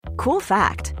Cool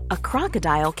fact, a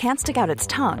crocodile can't stick out its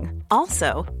tongue.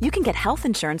 Also, you can get health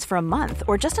insurance for a month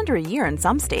or just under a year in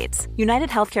some states. United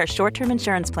Healthcare short-term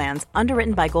insurance plans,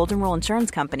 underwritten by Golden Rule Insurance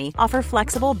Company, offer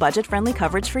flexible, budget-friendly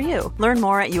coverage for you. Learn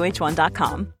more at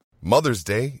uh1.com. Mother's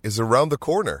Day is around the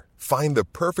corner. Find the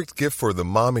perfect gift for the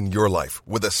mom in your life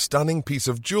with a stunning piece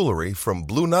of jewelry from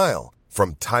Blue Nile.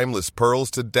 From timeless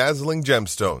pearls to dazzling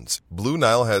gemstones, Blue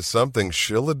Nile has something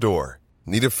she'll adore.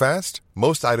 Need it fast?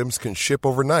 Most items can ship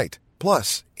overnight.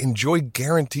 Plus, enjoy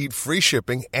guaranteed free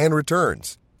shipping and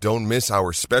returns. Don't miss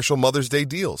our special Mother's Day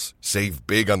deals. Save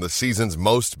big on the season's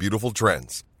most beautiful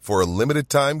trends. For a limited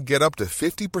time, get up to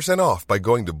 50% off by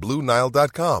going to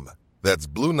BlueNile.com. That's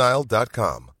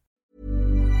BlueNile.com.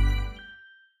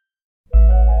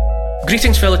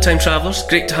 Greetings, fellow time travellers.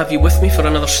 Great to have you with me for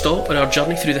another stop on our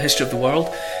journey through the history of the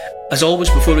world. As always,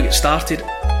 before we get started,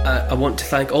 I want to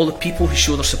thank all the people who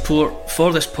show their support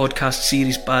for this podcast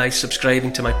series by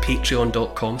subscribing to my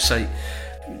patreon.com site.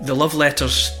 The love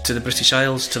letters to the British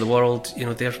Isles, to the world,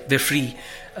 they're free.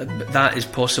 But that is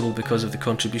possible because of the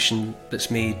contribution that's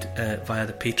made via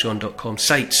the patreon.com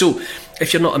site. So,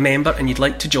 if you're not a member and you'd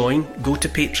like to join, go to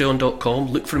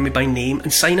patreon.com, look for me by name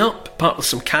and sign up. Part with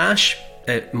some cash,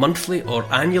 monthly or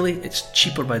annually. It's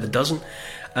cheaper by the dozen.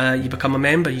 You become a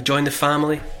member, you join the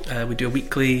family. We do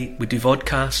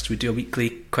vodcasts, we do a weekly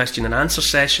question and answer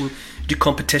session, we do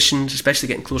competitions, especially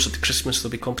getting closer to Christmas,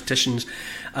 there'll be competitions.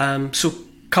 So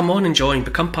come on and join,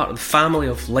 become part of the family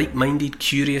of like-minded,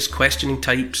 curious, questioning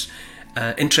types,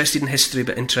 interested in history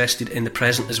but interested in the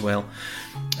present as well.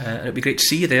 And it'd be great to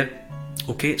see you there.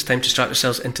 Okay, it's time to strap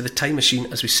ourselves into the time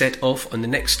machine as we set off on the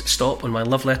next stop on my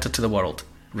love letter to the world.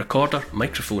 Recorder,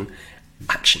 microphone,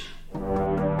 action.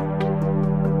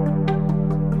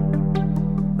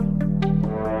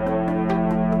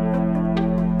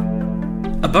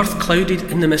 A birth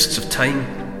clouded in the mists of time.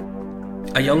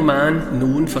 A young man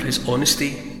known for his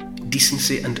honesty,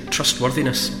 decency and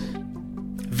trustworthiness.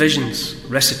 Visions,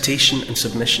 recitation and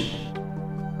submission.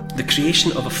 The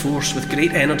creation of a force with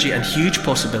great energy and huge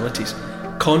possibilities,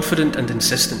 confident and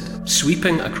insistent,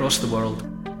 sweeping across the world.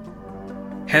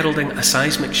 Heralding a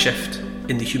seismic shift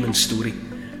in the human story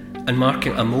and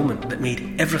marking a moment that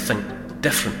made everything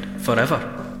different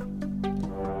forever.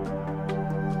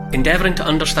 Endeavouring to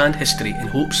understand history in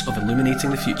hopes of illuminating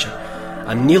the future.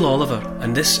 I'm Neil Oliver,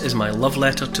 and this is my love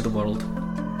letter to the world.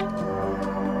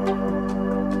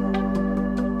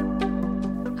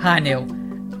 Hi Neil.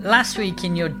 Last week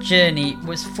in your journey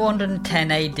was 410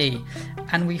 AD,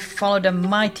 and we followed a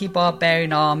mighty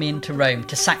barbarian army into Rome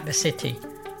to sack the city.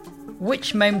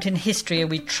 Which moment in history are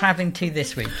we travelling to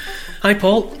this week? Hi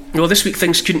Paul. Well, this week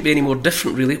things couldn't be any more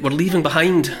different really. We're leaving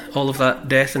behind all of that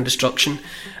death and destruction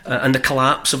and the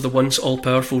collapse of the once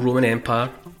all-powerful Roman Empire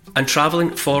and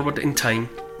travelling forward in time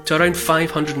to around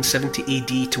 570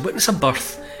 AD to witness a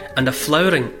birth and a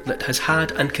flowering that has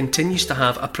had and continues to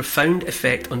have a profound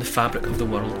effect on the fabric of the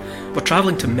world. We're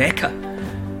travelling to Mecca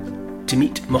to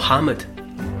meet Muhammad,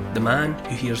 the man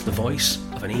who hears the voice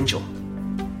of an angel.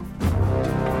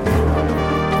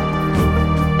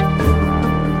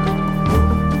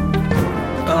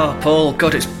 Oh, Paul,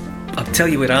 God, I'll tell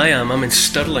you where I am. I'm in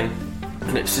Stirling,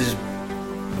 and it's as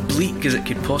bleak as it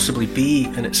could possibly be,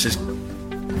 and it's as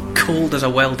cold as a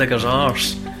well digger's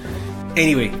arse.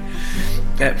 Anyway,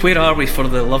 where are we for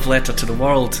the love letter to the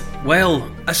world?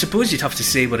 Well, I suppose you'd have to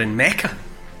say we're in Mecca.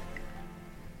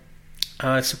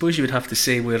 I suppose you would have to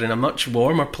say we're in a much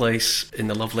warmer place in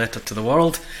the love letter to the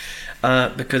world,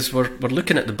 because we're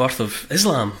looking at the birth of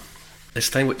Islam this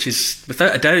time, which is,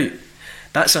 without a doubt,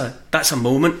 that's a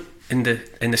moment in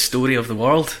the story of the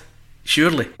world,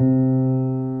 surely.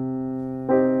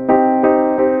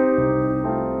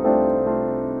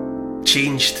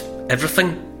 Changed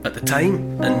everything at the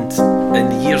time, and in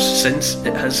the years since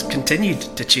it has continued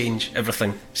to change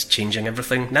everything. It's changing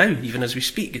everything now, even as we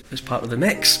speak, as part of the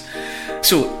mix.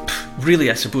 So, really,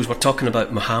 I suppose we're talking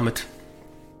about Muhammad.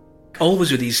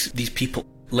 Always with these people,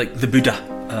 like the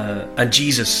Buddha and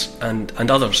Jesus and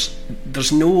others,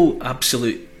 there's no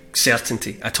absolute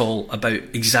certainty at all about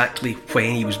exactly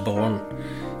when he was born.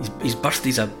 His birth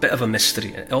is a bit of a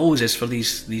mystery. It always is for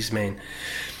these men.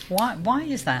 Why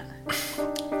is that?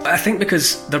 I think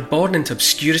because they're born into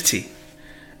obscurity,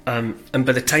 and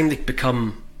by the time they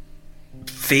become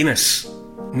famous,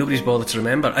 nobody's bothered to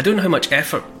remember. I don't know how much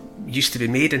effort used to be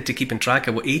made into keeping track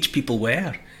of what age people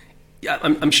were.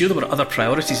 I'm sure there were other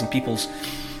priorities in people's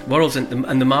worlds,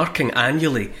 and the marking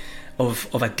annually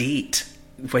of a date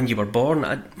when you were born.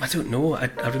 I don't know.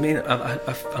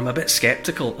 I'm a bit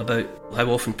sceptical about how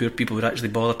often poor people would actually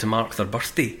bother to mark their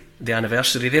birthday, the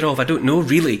anniversary thereof. I don't know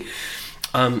really.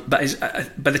 But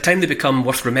by the time they become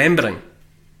worth remembering,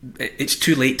 it's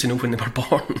too late to know when they were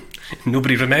born.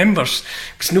 Nobody remembers,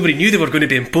 because nobody knew they were going to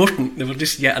be important. They were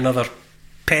just yet another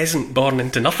peasant born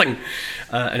into nothing,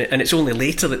 and it's only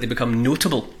later that they become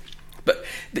notable. But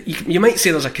you might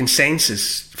say there's a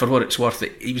consensus, for what it's worth,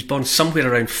 that he was born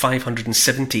somewhere around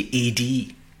 570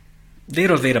 AD,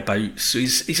 there or thereabouts. So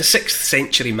he's a 6th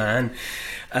century man,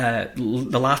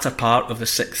 the latter part of the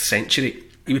 6th century.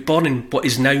 He was born in what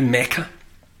is now Mecca,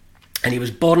 and he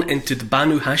was born into the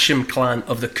Banu Hashim clan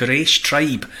of the Quraysh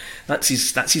tribe. That's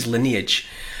his lineage.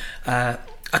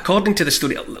 According to the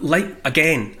story, like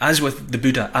again, as with the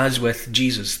Buddha, as with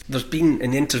Jesus, there's been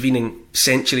in the intervening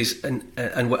centuries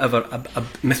and whatever, a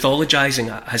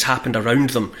mythologizing has happened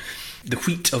around them. The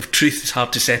wheat of truth is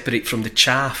hard to separate from the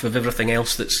chaff of everything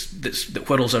else that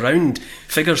whirls around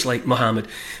figures like Muhammad.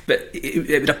 But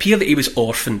it would appear that he was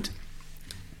orphaned.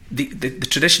 The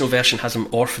traditional version has him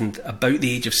orphaned about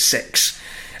the age of 6,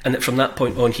 and that from that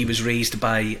point on he was raised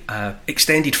by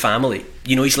extended family.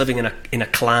 He's living in a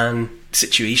clan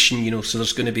situation, so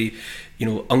there's going to be,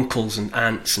 uncles and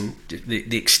aunts and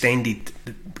the extended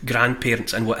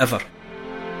grandparents and whatever.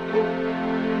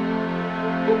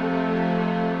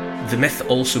 The myth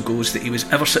also goes that he was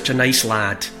ever such a nice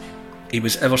lad. He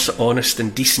was ever so honest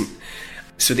and decent,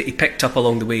 so that he picked up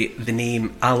along the way the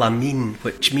name Al-Amin,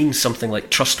 which means something like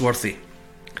trustworthy.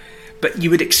 But you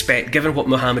would expect, given what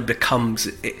Muhammad becomes,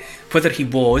 whether he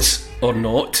was or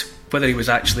not, whether he was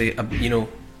actually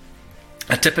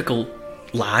a typical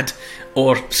lad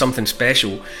or something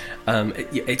special,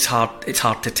 it's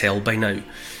hard to tell by now.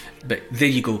 But there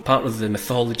you go, part of the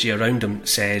mythology around him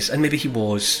says, and maybe he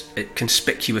was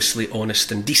conspicuously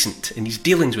honest and decent in his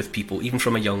dealings with people, even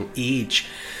from a young age.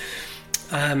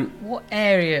 What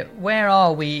area, where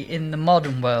are we in the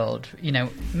modern world?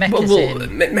 Mecca's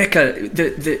Mecca,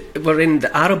 we're in the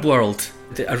Arab world,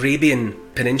 the Arabian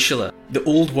Peninsula, the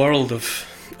old world of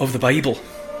the Bible.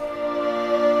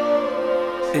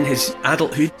 In his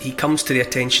adulthood, he comes to the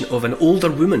attention of an older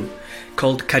woman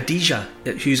called Khadija,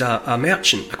 who's a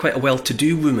merchant, quite a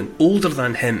well-to-do woman, older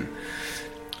than him.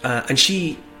 And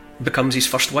she becomes his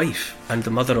first wife and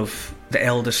the mother of the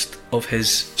eldest of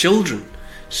his children.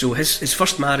 So his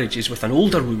first marriage is with an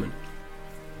older woman.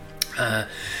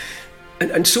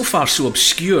 And so far so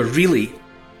obscure, really.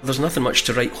 There's nothing much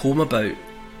to write home about.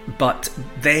 But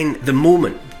then the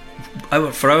moment,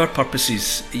 for our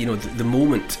purposes, the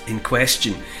moment in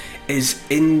question is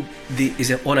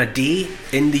on a day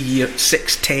in the year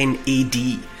 610 AD,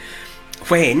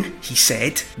 when, he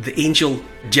said, the angel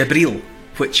Jibril,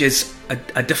 which is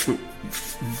a different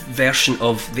version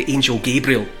of the angel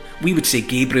Gabriel. We would say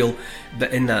Gabriel,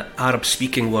 but in the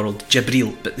Arab-speaking world,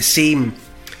 Jibril, but the same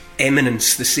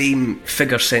eminence, the same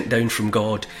figure sent down from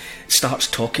God, starts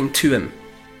talking to him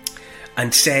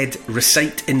and said,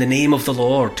 "Recite in the name of the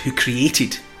Lord who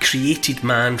created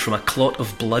man from a clot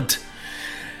of blood."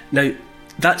 Now,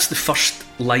 that's the first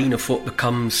line of what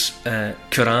becomes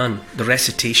Quran, the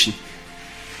recitation.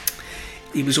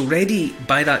 He was already,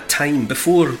 by that time,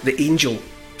 before the angel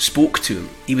spoke to him,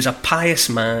 he was a pious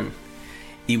man.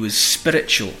 He was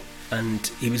spiritual, and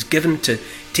he was given to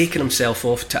taking himself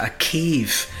off to a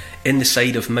cave in the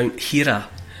side of Mount Hira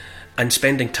and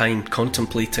spending time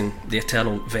contemplating the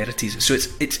eternal verities. So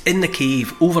it's in the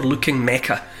cave overlooking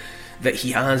Mecca that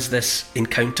he has this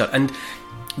encounter, and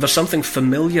there's something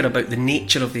familiar about the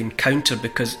nature of the encounter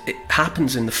because it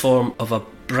happens in the form of a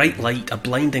bright light, a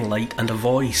blinding light, and a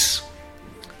voice.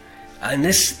 And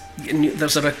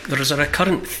there's a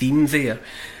recurrent theme there.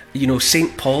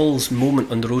 St. Paul's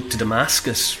moment on the road to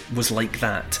Damascus was like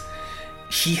that.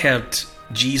 He heard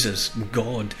Jesus,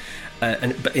 God,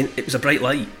 but it was a bright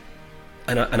light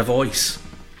and a voice.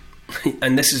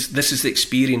 And this is the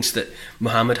experience that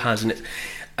Muhammad has, and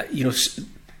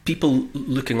people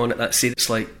looking on at that say it's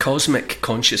like cosmic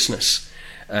consciousness.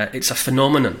 It's a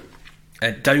phenomenon.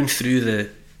 Down through the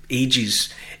ages,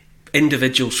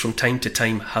 individuals from time to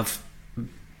time have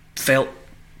felt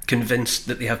convinced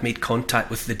that they have made contact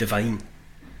with the divine.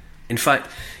 In fact,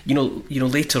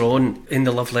 later on in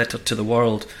the love letter to the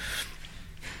world,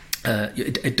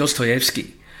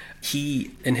 Dostoevsky,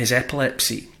 he, in his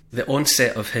epilepsy, the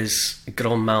onset of his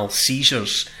grand mal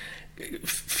seizures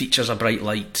features a bright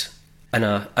light and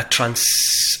a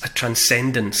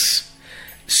transcendence.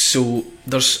 So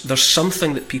there's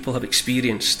something that people have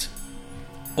experienced,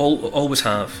 always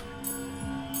have.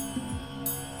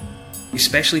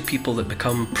 Especially people that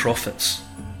become prophets,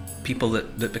 people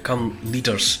that become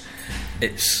leaders.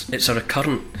 It's a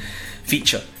recurrent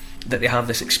feature that they have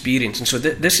this experience. And so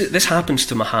this happens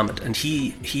to Muhammad, and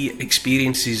he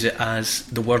experiences it as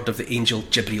the word of the angel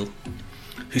Jibril,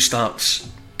 who starts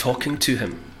talking to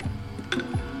him.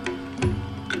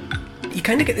 You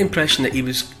kind of get the impression that he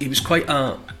was quite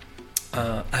a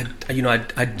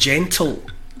gentle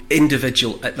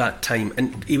individual at that time,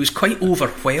 and he was quite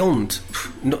overwhelmed.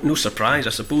 No surprise,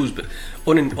 I suppose, but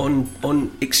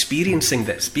on experiencing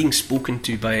this, being spoken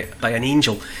to by an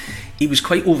angel, he was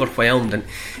quite overwhelmed. And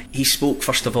he spoke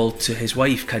first of all to his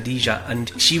wife Khadija,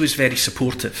 and she was very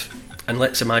supportive. And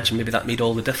let's imagine maybe that made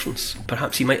all the difference.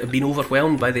 Perhaps he might have been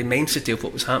overwhelmed by the immensity of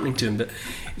what was happening to him, but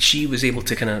she was able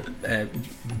to kind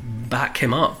of back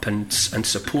him up and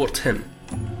support him.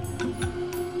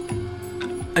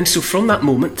 And so from that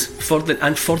moment, for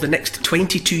the next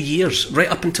 22 years, right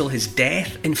up until his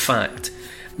death, in fact,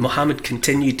 Muhammad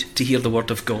continued to hear the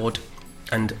word of God,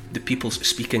 and the peoples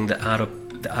speaking the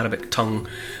Arabic tongue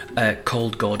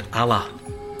called God Allah.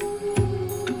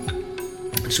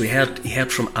 And so he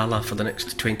heard from Allah for the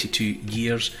next 22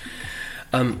 years,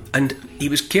 and he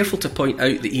was careful to point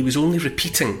out that he was only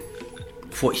repeating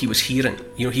what he was hearing.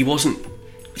 You know, he wasn't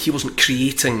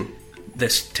creating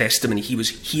this testimony; he was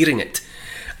hearing it.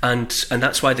 And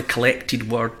that's why the collected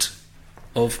word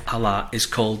of Allah is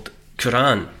called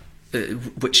Quran,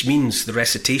 which means the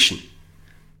recitation.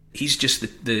 He's just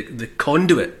the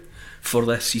conduit for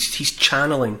this. He's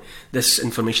channeling this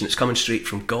information that's coming straight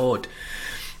from God.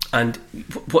 And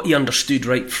what he understood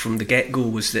right from the get-go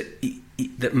was that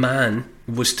that man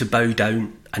was to bow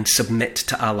down and submit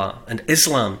to Allah. And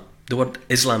Islam, the word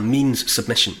Islam means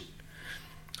submission.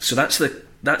 So that's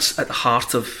at the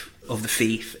heart of the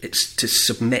faith. It's to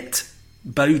submit,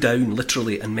 bow down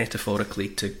literally and metaphorically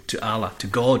to Allah, to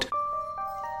God.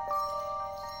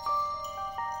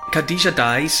 Khadija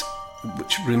dies,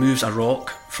 which removes a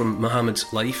rock from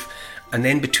Muhammad's life, and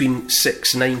then between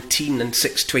 619 and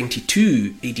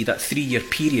 622 AD, that 3-year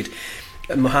period,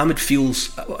 Muhammad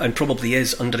feels, and probably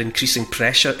is, under increasing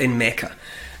pressure in Mecca,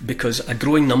 because a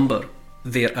growing number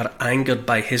there are angered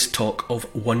by his talk of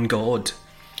one God.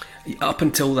 Up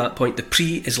until that point, the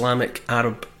pre-Islamic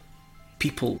Arab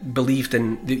people believed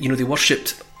in, they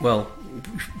worshipped, well,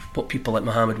 what people like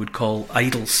Muhammad would call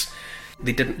idols.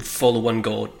 They didn't follow one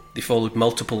God. They followed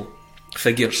multiple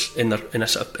figures in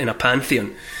a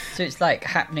pantheon. So it's like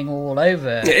happening all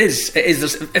over. It is.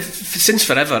 Since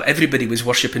forever, everybody was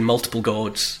worshipping multiple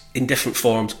gods in different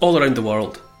forms all around the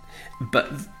world.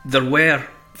 But there were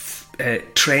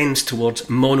trends towards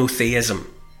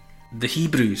monotheism. The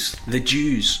Hebrews, the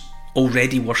Jews,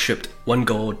 already worshipped one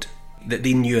God that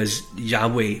they knew as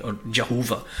Yahweh or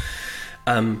Jehovah.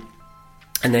 And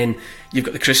then you've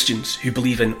got the Christians who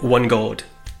believe in one God.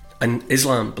 And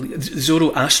Islam,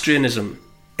 Zoroastrianism,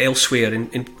 elsewhere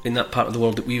in that part of the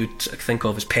world that we would think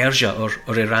of as Persia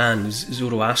or Iran,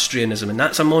 Zoroastrianism, and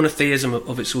that's a monotheism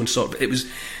of its own sort. But it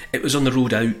was on the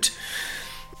road out.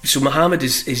 So Muhammad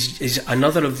is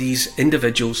another of these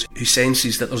individuals who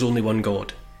senses that there's only one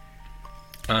God,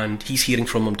 and he's hearing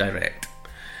from him direct.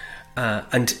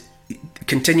 And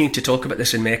continuing to talk about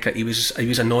this in Mecca, he was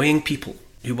annoying people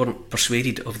who weren't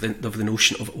persuaded of the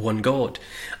notion of one God.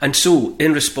 And so,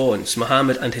 in response,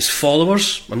 Muhammad and his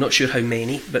followers, I'm not sure how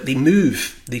many, but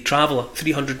they travel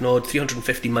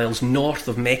 350 miles north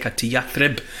of Mecca to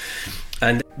Yathrib.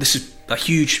 And this is a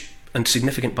huge and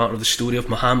significant part of the story of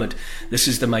Muhammad. This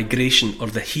is the migration, or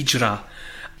the hijrah.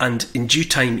 And in due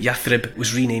time, Yathrib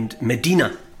was renamed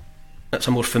Medina. That's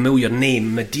a more familiar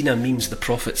name. Medina means the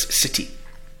Prophet's city.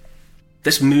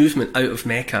 This movement out of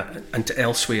Mecca and to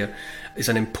elsewhere is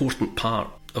an important part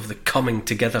of the coming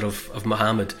together of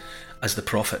Muhammad as the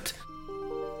Prophet.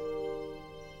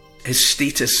 His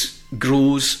status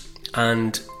grows,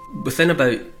 and within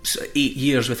about 8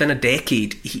 years, within a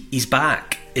decade, he's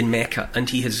back in Mecca, and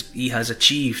he has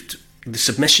achieved the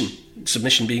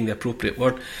submission being the appropriate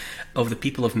word, of the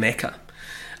people of Mecca.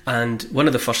 And one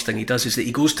of the first things he does is that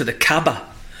he goes to the Kaaba,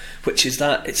 which is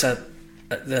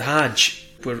the Hajj,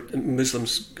 where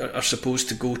Muslims are supposed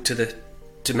to go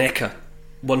to Mecca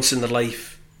once in their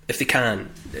life, if they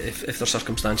can, if their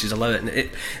circumstances allow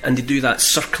it. And they do that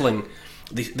circling.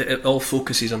 It all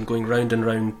focuses on going round and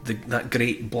round that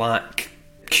great black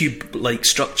cube-like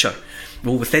structure.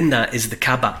 Well, within that is the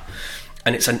Kaaba,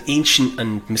 and it's an ancient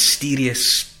and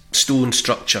mysterious stone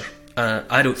structure.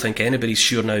 I don't think anybody's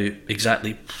sure now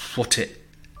exactly what it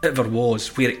ever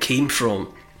was, where it came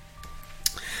from.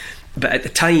 But at the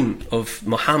time of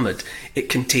Muhammad, it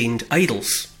contained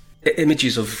idols,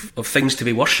 images of things to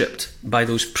be worshipped by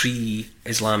those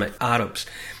pre-Islamic Arabs.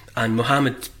 And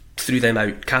Muhammad threw them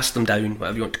out, cast them down,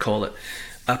 whatever you want to call it,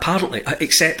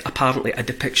 except apparently a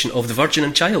depiction of the Virgin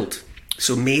and Child.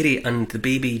 So Mary and the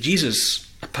baby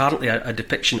Jesus, apparently a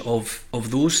depiction of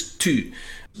those two,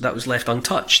 that was left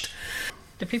untouched.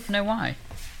 Do people know why?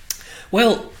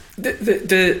 Well,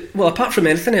 well, apart from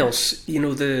anything else,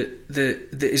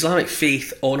 the Islamic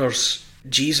faith honours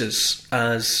Jesus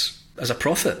as a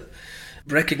prophet,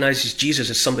 recognises Jesus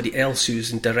as somebody else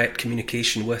who's in direct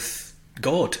communication with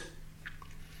God.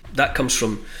 That comes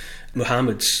from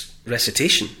Muhammad's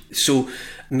recitation. So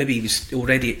maybe he was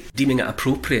already deeming it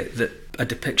appropriate that a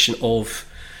depiction of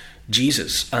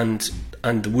Jesus and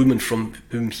the woman from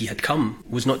whom he had come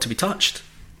was not to be touched,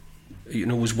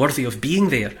 was worthy of being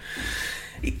there.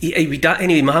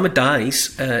 Anyway, Muhammad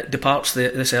dies, departs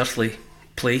this earthly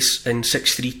place in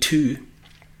 632,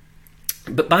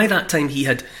 but by that time he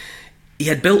had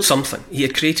built something, he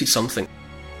had created something.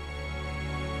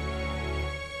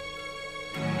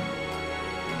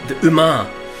 The Ummah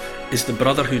is the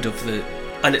brotherhood of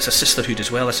and it's a sisterhood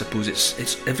as well, I suppose.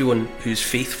 It's everyone who's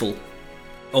faithful.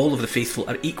 All of the faithful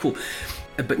are equal.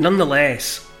 But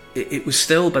nonetheless, it was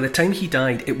still, by the time he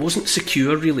died, it wasn't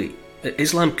secure really.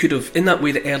 Islam could have, in that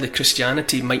way that early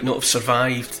Christianity might not have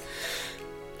survived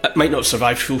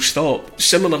full stop.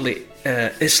 Similarly,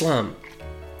 Islam,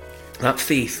 that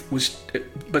faith was,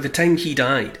 by the time he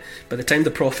died, by the time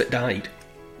the Prophet died,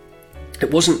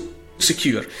 it wasn't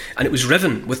secure, and it was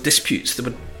riven with disputes.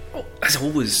 There were, as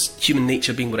always, human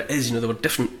nature being what it is, there were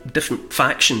different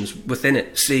factions within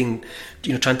it saying,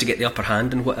 trying to get the upper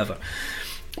hand and whatever.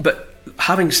 But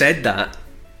having said that,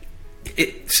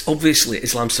 it's obviously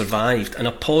Islam survived, and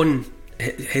upon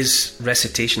his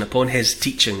recitation, upon his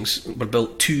teachings, were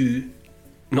built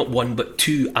not one but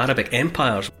two Arabic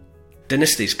empires,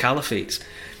 dynasties, caliphates.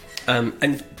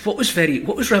 And what was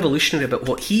revolutionary about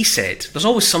what he said? There's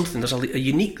always something.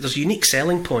 There's unique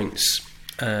selling points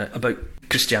about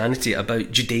Christianity,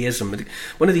 about Judaism.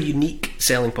 One of the unique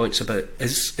selling points about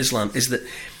Islam is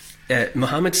that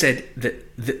Muhammad said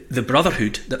that the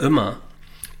brotherhood, the Ummah,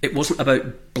 it wasn't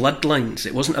about bloodlines,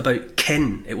 it wasn't about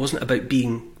kin, it wasn't about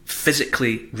being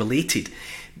physically related.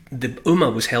 The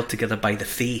Ummah was held together by the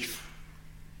faith.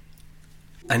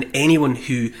 And anyone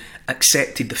who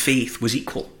accepted the faith was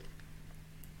equal.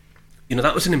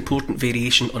 That was an important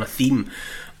variation on a theme.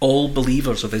 All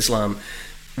believers of Islam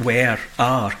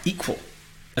are equal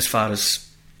as far as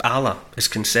Allah is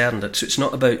concerned. So it's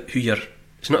not about who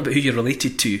you're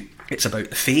related to, it's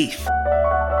about the faith.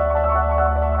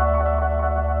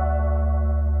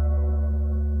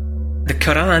 The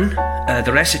Quran,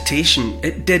 the recitation,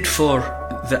 it did for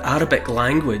the Arabic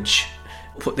language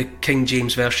what the King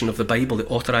James Version of the Bible, the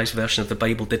authorised version of the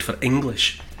Bible, did for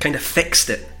English. Kind of fixed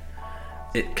it.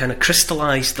 It kind of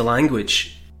crystallised the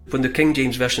language. When the King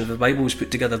James Version of the Bible was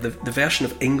put together, the version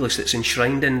of English that's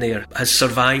enshrined in there has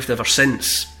survived ever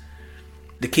since.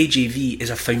 The KJV is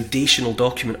a foundational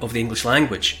document of the English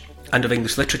language and of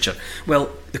English literature.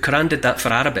 Well, the Quran did that for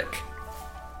Arabic.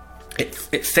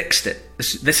 It fixed it.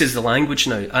 This is the language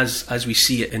now, as we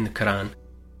see it in the Quran.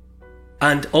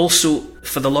 And also,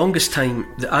 for the longest time,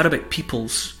 the Arabic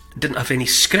peoples didn't have any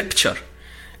scripture.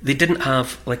 They didn't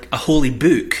have, like, a holy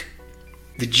book.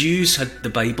 The Jews had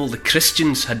the Bible, the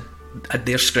Christians had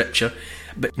their scripture,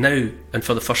 but now, and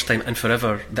for the first time and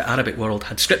forever, the Arabic world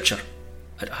had scripture,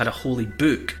 had a holy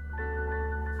book.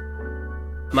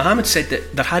 Muhammad said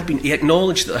that he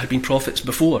acknowledged that there had been prophets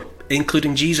before,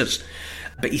 including Jesus,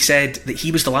 but he said that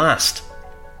he was the last.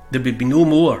 There would be no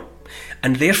more.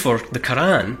 And therefore, the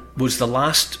Quran was the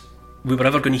last we were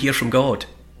ever going to hear from God.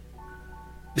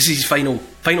 This is his final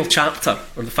chapter,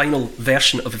 or the final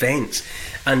version of events,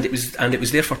 and it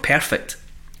was therefore perfect.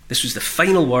 This was the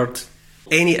final word.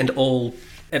 Any and all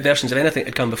versions of anything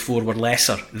that had come before were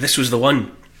lesser. This was the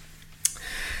one.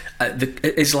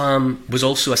 Islam was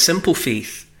also a simple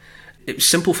faith. It was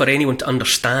simple for anyone to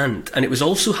understand, and it was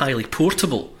also highly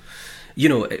portable.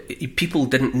 People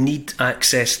didn't need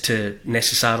access to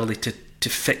necessarily to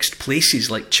fixed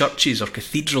places like churches or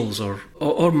cathedrals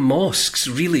or mosques.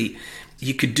 Really,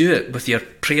 you could do it with your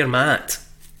prayer mat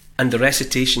and the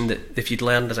recitation that if you'd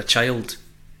learned as a child.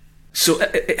 So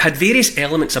it had various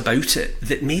elements about it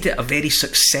that made it a very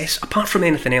success. Apart from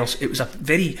anything else, it was a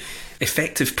very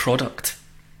effective product.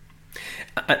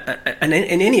 And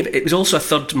in any of it was also a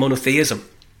third monotheism.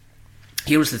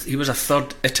 Here was a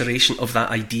third iteration of that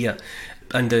idea.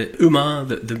 And the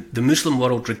Ummah, the Muslim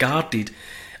world, regarded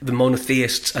the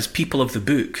monotheists as people of the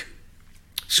book.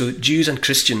 So Jews and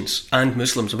Christians and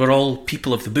Muslims were all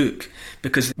people of the book,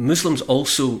 because Muslims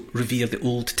also revere the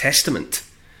Old Testament.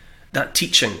 That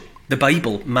teaching, the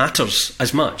Bible, matters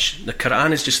as much. The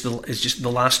Quran is just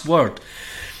the last word.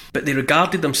 But they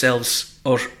regarded themselves,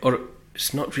 or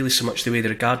it's not really so much the way they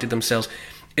regarded themselves.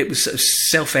 It was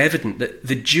self-evident that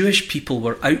the Jewish people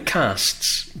were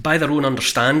outcasts by their own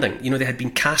understanding. They had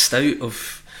been cast out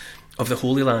of the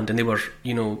Holy Land, and they were,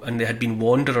 and they had been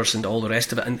wanderers and all the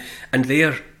rest of it, and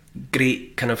their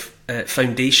great kind of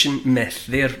foundation myth,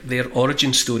 their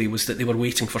origin story was that they were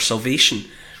waiting for salvation.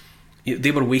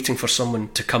 They were waiting for someone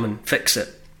to come and fix it.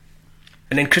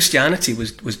 And then Christianity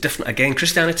was different again.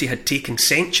 Christianity had taken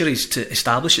centuries to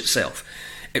establish itself.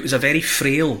 It was a very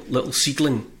frail little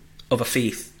seedling of a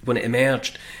faith when it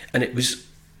emerged, and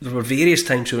there were various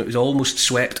times when it was almost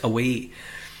swept away.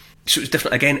 So it was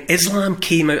different again. Islam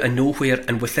came out of nowhere,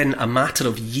 and within a matter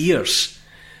of years,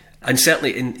 and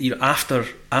certainly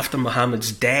after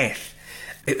Muhammad's death,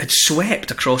 it had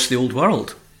swept across the old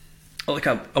world like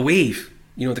a wave.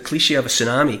 The cliche of a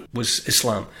tsunami was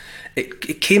Islam.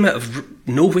 It came out of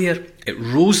nowhere. It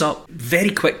rose up very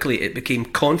quickly. It became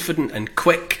confident and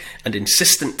quick and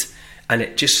insistent, and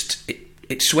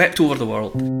it swept over the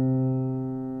world.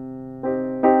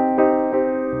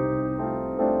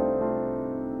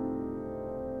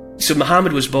 So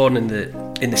Muhammad was born in the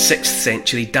 6th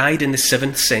century, died in the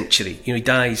 7th century. He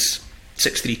dies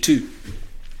 632,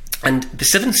 and the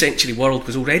 7th century world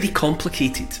was already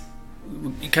complicated.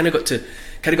 You kind of got to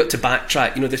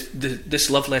backtrack. This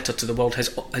love letter to the world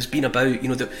has been about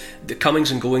the comings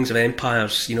and goings of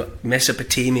empires.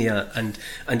 Mesopotamia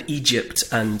and Egypt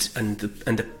and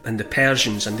the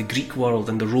Persians and the Greek world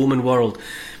and the Roman world,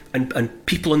 and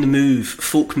people on the move,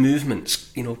 folk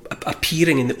movements.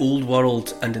 Appearing in the old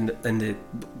world and in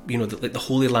the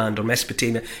Holy Land or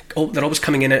Mesopotamia. They're always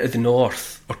coming in out of the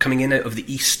north or coming in out of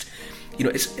the east.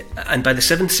 And by the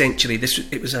 7th century,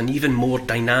 it was an even more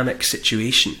dynamic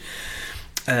situation.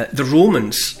 The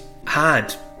Romans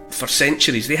had, for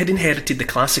centuries, they had inherited the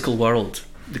classical world,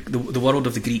 the world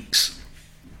of the Greeks,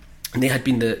 and they had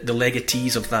been the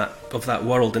legatees of that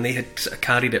world, and they had sort of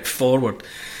carried it forward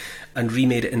and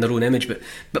remade it in their own image.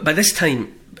 But by this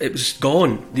time, it was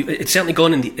gone. It's certainly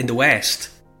gone in the West.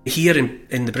 Here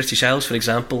in the British Isles, for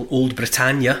example, Old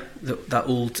Britannia, that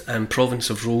old province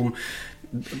of Rome,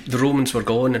 the Romans were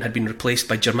gone and had been replaced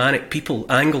by Germanic people.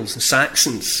 Angles and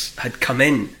Saxons had come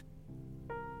in.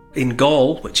 In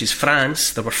Gaul, which is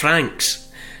France, there were Franks.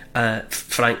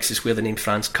 Franks is where the name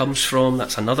France comes from.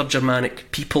 That's another Germanic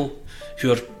people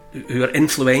who are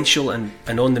influential and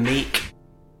on the make.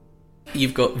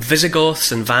 You've got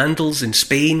Visigoths and Vandals in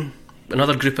Spain,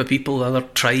 another group of people, another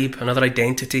tribe, another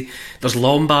identity. There's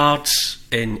Lombards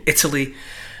in Italy.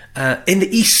 In the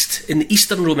East, in the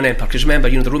Eastern Roman Empire, because remember,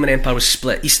 the Roman Empire was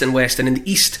split East and West, and in the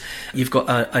East you've got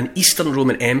an Eastern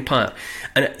Roman Empire,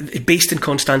 and based in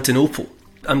Constantinople.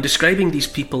 I'm describing these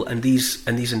people and these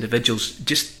individuals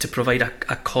just to provide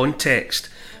a context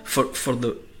for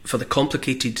the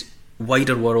complicated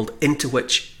wider world into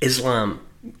which Islam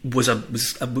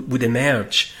would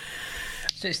emerge.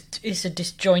 So it's a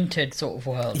disjointed sort of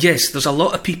world. Yes, there's a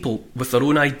lot of people with their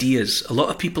own ideas, a lot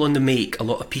of people on the make, a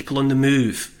lot of people on the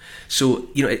move. So,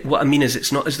 what I mean is,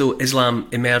 it's not as though Islam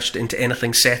emerged into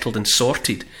anything settled and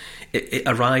sorted. It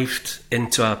arrived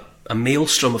into a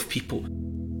maelstrom of people.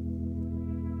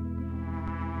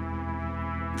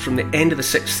 From the end of the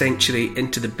 6th century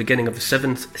into the beginning of the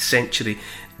 7th century,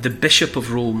 the Bishop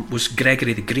of Rome was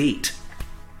Gregory the Great.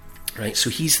 Right, so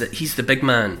he's the big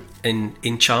man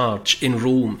in charge in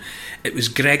Rome. It was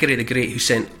Gregory the Great who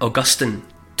sent Augustine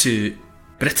to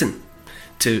Britain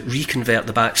to reconvert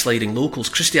the backsliding locals.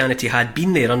 Christianity had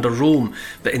been there under Rome,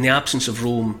 but in the absence of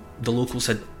Rome, the locals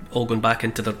had all gone back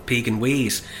into their pagan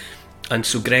ways. And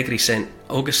so Gregory sent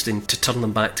Augustine to turn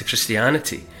them back to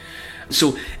Christianity.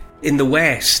 So in the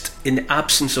West, in the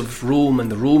absence of Rome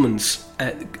and the Romans,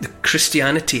 the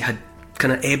Christianity had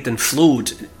kind of ebbed and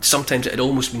flowed. Sometimes it had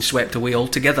almost been swept away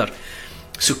altogether.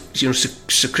 So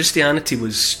Christianity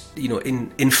was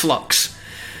in flux.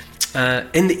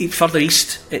 In the further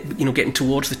east, getting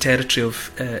towards the territory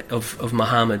of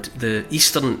Muhammad, the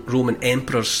Eastern Roman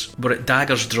emperors were at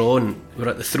daggers drawn, were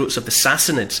at the throats of the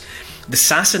Sassanids. The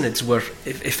Sassanids were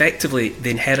effectively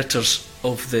the inheritors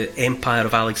of the empire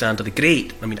of Alexander the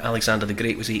Great. I mean, Alexander the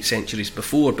Great was 8 centuries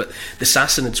before, but the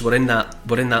Sassanids were in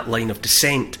that line of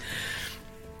descent.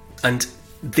 And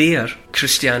there,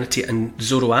 Christianity and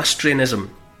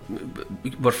Zoroastrianism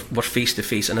were face to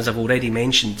face. And as I've already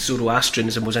mentioned,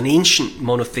 Zoroastrianism was an ancient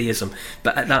monotheism,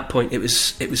 but at that point it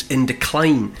was in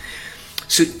decline.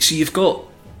 So you've got,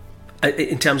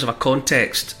 in terms of a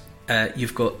context,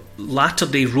 you've got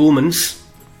latter-day Romans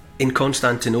in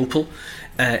Constantinople.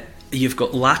 You've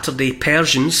got latter-day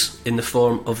Persians in the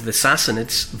form of the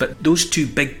Sassanids, but those two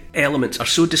big elements are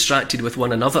so distracted with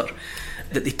one another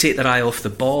that they take their eye off the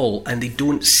ball and they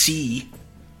don't see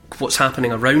what's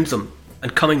happening around them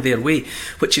and coming their way,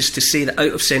 which is to say that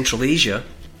out of Central Asia,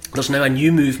 there's now a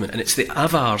new movement, and it's the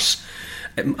Avars,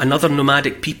 another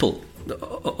nomadic people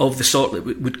of the sort that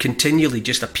would continually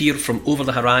just appear from over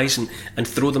the horizon and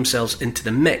throw themselves into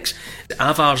the mix. The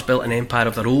Avars built an empire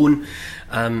of their own.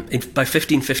 By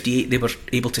 1558 they were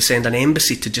able to send an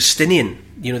embassy to Justinian.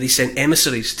 They sent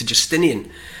emissaries to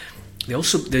Justinian. They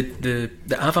also the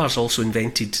Avars also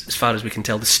invented, as far as we can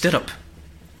tell, the stirrup.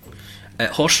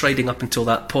 Horse riding up until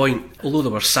that point, although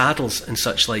there were saddles and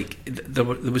such like, there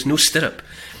was no stirrup.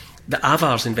 The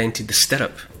Avars invented the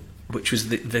stirrup, which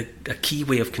was a key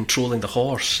way of controlling the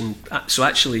horse, and so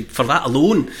actually for that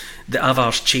alone, the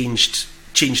Avars changed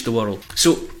the world.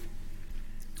 So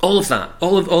all of that,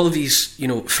 all of these,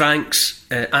 Franks,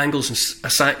 Angles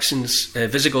and Saxons,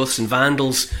 Visigoths and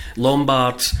Vandals,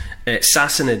 Lombards,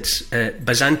 Sassanids,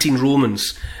 Byzantine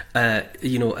Romans,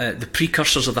 the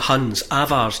precursors of the Huns,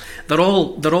 Avars, they're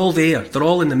all there. They're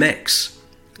all in the mix,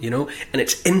 and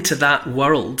it's into that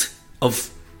world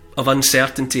of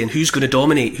uncertainty and who's going to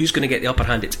dominate, who's going to get the upper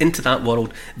hand. It's into that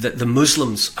world that the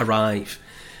Muslims arrive.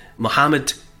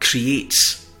 Muhammad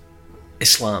creates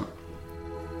Islam.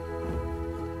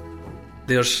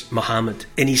 There's Muhammad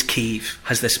in his cave,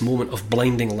 has this moment of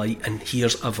blinding light and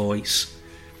hears a voice.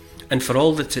 And for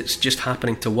all that it's just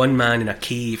happening to one man in a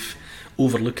cave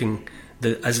overlooking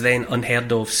the as then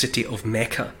unheard of city of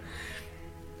Mecca,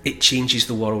 it changes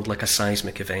the world like a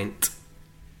seismic event.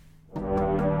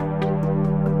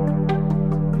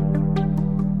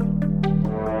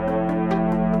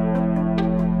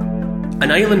 An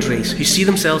island race who see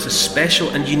themselves as special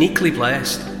and uniquely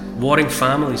blessed, warring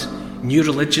families, new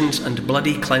religions and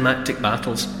bloody climactic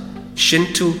battles,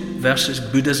 Shinto versus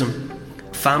Buddhism,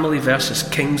 family versus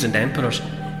kings and emperors,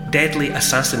 deadly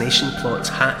assassination plots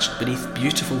hatched beneath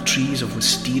beautiful trees of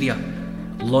wisteria,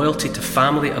 loyalty to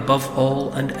family above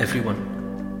all and everyone.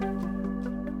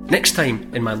 Next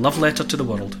time in my love letter to the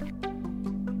world.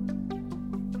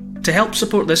 To help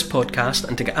support this podcast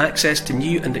and to get access to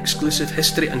new and exclusive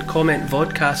history and comment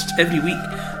vodcasts every week,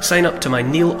 sign up to my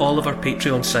Neil Oliver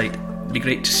Patreon site. It'd be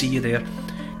great to see you there.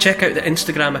 Check out the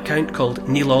Instagram account called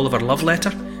Neil Oliver Love Letter.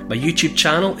 My YouTube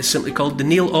channel is simply called The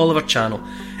Neil Oliver Channel.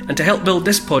 And to help build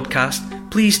this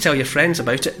podcast, please tell your friends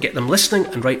about it, get them listening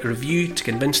and write a review to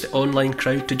convince the online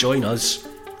crowd to join us.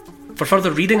 For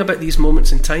further reading about these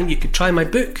moments in time, you could try my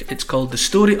book. It's called The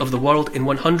Story of the World in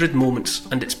 100 Moments,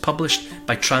 and it's published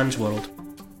by Transworld.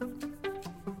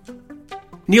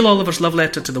 Neil Oliver's Love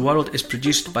Letter to the World is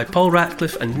produced by Paul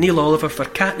Ratcliffe and Neil Oliver for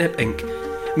Catnip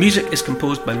Inc. Music is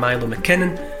composed by Milo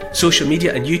McKinnon. Social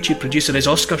media and YouTube producer is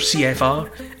Oscar CFR.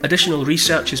 Additional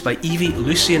research is by Evie,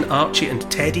 Lucian, Archie and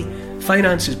Teddy.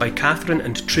 Finance is by Catherine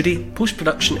and Trudy.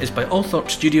 Post-production is by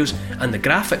Althorpe Studios, and the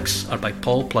graphics are by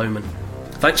Paul Plowman.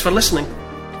 Thanks for listening.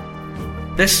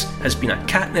 This has been a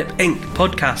Catnip Inc.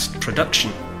 podcast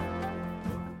production.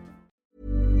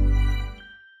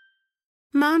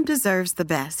 Mom deserves the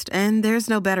best, and there's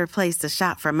no better place to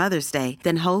shop for Mother's Day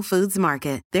than Whole Foods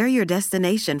Market. They're your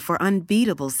destination for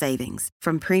unbeatable savings,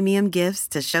 from premium gifts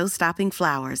to show-stopping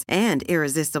flowers and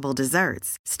irresistible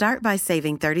desserts. Start by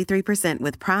saving 33%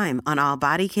 with Prime on all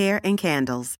body care and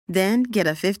candles. Then get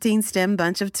a 15-stem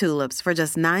bunch of tulips for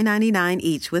just $9.99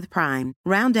 each with Prime.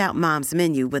 Round out Mom's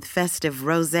menu with festive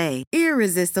rosé,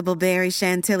 irresistible berry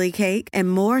chantilly cake,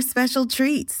 and more special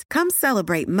treats. Come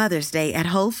celebrate Mother's Day at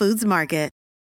Whole Foods Market.